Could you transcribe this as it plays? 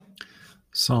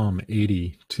Psalm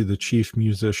 80, to the chief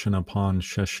musician upon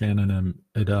Sheshananim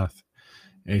Eduth,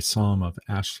 a psalm of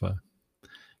Asaph.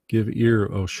 Give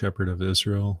ear, O shepherd of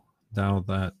Israel, thou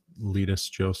that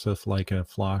leadest Joseph like a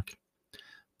flock,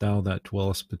 thou that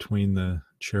dwellest between the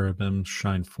cherubim,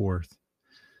 shine forth.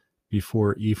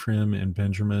 Before Ephraim and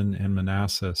Benjamin and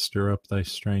Manasseh, stir up thy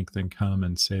strength and come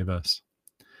and save us.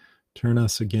 Turn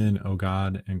us again, O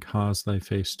God, and cause thy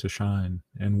face to shine,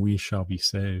 and we shall be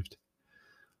saved.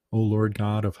 O Lord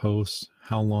God of hosts,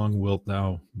 how long wilt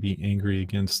thou be angry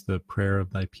against the prayer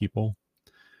of thy people?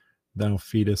 Thou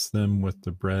feedest them with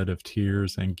the bread of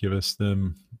tears, and givest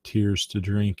them tears to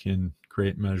drink in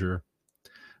great measure.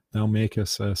 Thou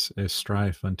makest us a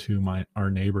strife unto our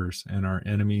neighbors, and our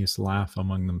enemies laugh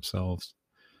among themselves.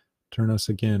 Turn us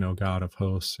again, O God of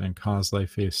hosts, and cause thy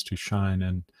face to shine,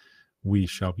 and we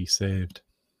shall be saved.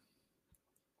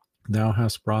 Thou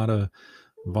hast brought a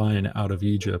vine out of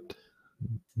Egypt.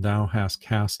 Thou hast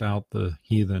cast out the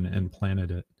heathen and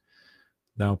planted it.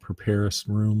 Thou preparest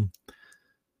room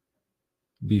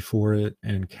before it,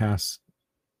 and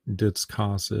didst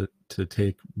cause it to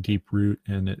take deep root,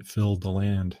 and it filled the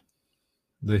land.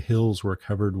 The hills were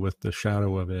covered with the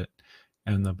shadow of it,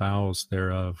 and the boughs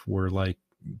thereof were like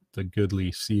the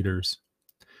goodly cedars.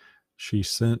 She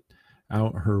sent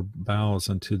out her boughs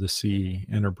unto the sea,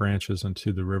 and her branches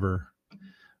unto the river.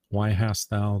 Why hast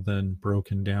thou then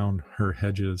broken down her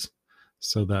hedges,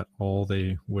 so that all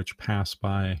they which pass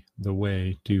by the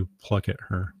way do pluck at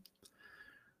her?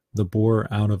 The boar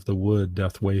out of the wood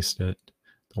doth waste it,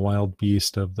 the wild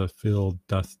beast of the field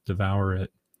doth devour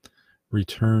it.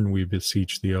 Return, we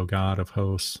beseech thee, O God of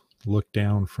hosts. Look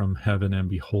down from heaven and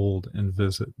behold, and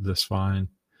visit this vine,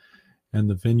 and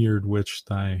the vineyard which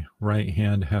thy right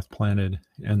hand hath planted,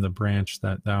 and the branch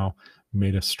that thou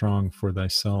madest strong for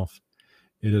thyself.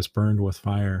 It is burned with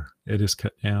fire, it is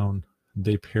cut down,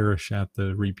 they perish at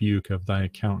the rebuke of thy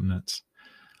countenance.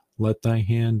 Let thy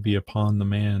hand be upon the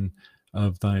man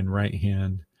of thine right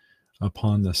hand,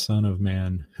 upon the Son of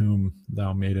Man, whom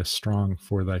thou madest strong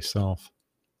for thyself.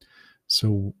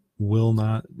 So will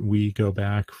not we go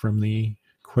back from thee?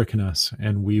 Quicken us,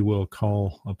 and we will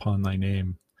call upon thy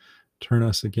name. Turn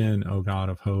us again, O God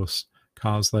of hosts,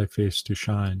 cause thy face to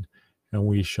shine, and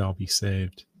we shall be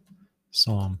saved.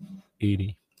 Psalm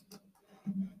 80.